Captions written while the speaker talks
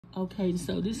Okay,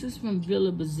 so this is from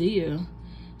Villa Bazir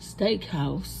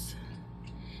Steakhouse.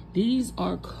 These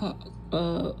are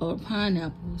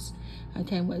pineapples. I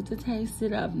can't wait to taste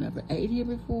it. I've never ate here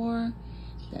before.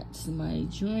 That's my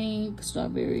drink,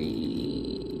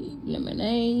 strawberry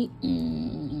lemonade.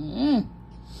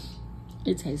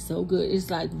 It tastes so good.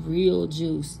 It's like real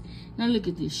juice. Now look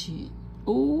at this shit.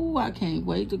 Oh, I can't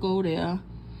wait to go there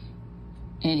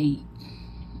and eat.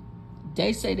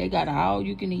 They say they got an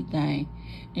all-you-can-eat thing.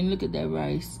 And look at that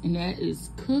rice. And that is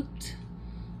cooked,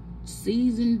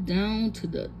 seasoned down to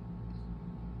the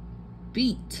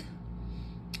beet.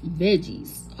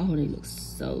 Veggies. Oh, they look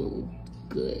so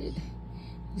good.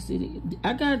 You see,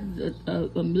 I got a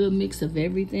little mix of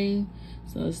everything.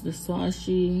 So it's the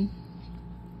sashi.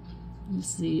 You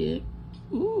see it.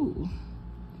 Ooh.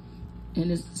 And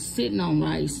it's sitting on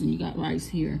rice. And you got rice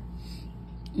here.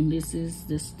 And this is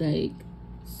the steak.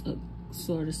 So,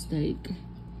 sort of steak.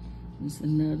 There's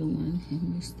another one. I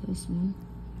missed this one.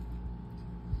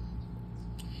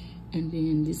 And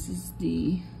then this is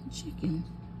the chicken.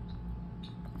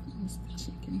 That's the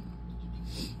chicken.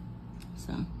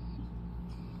 So,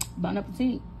 bon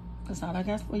appetit. That's all I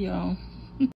got for y'all.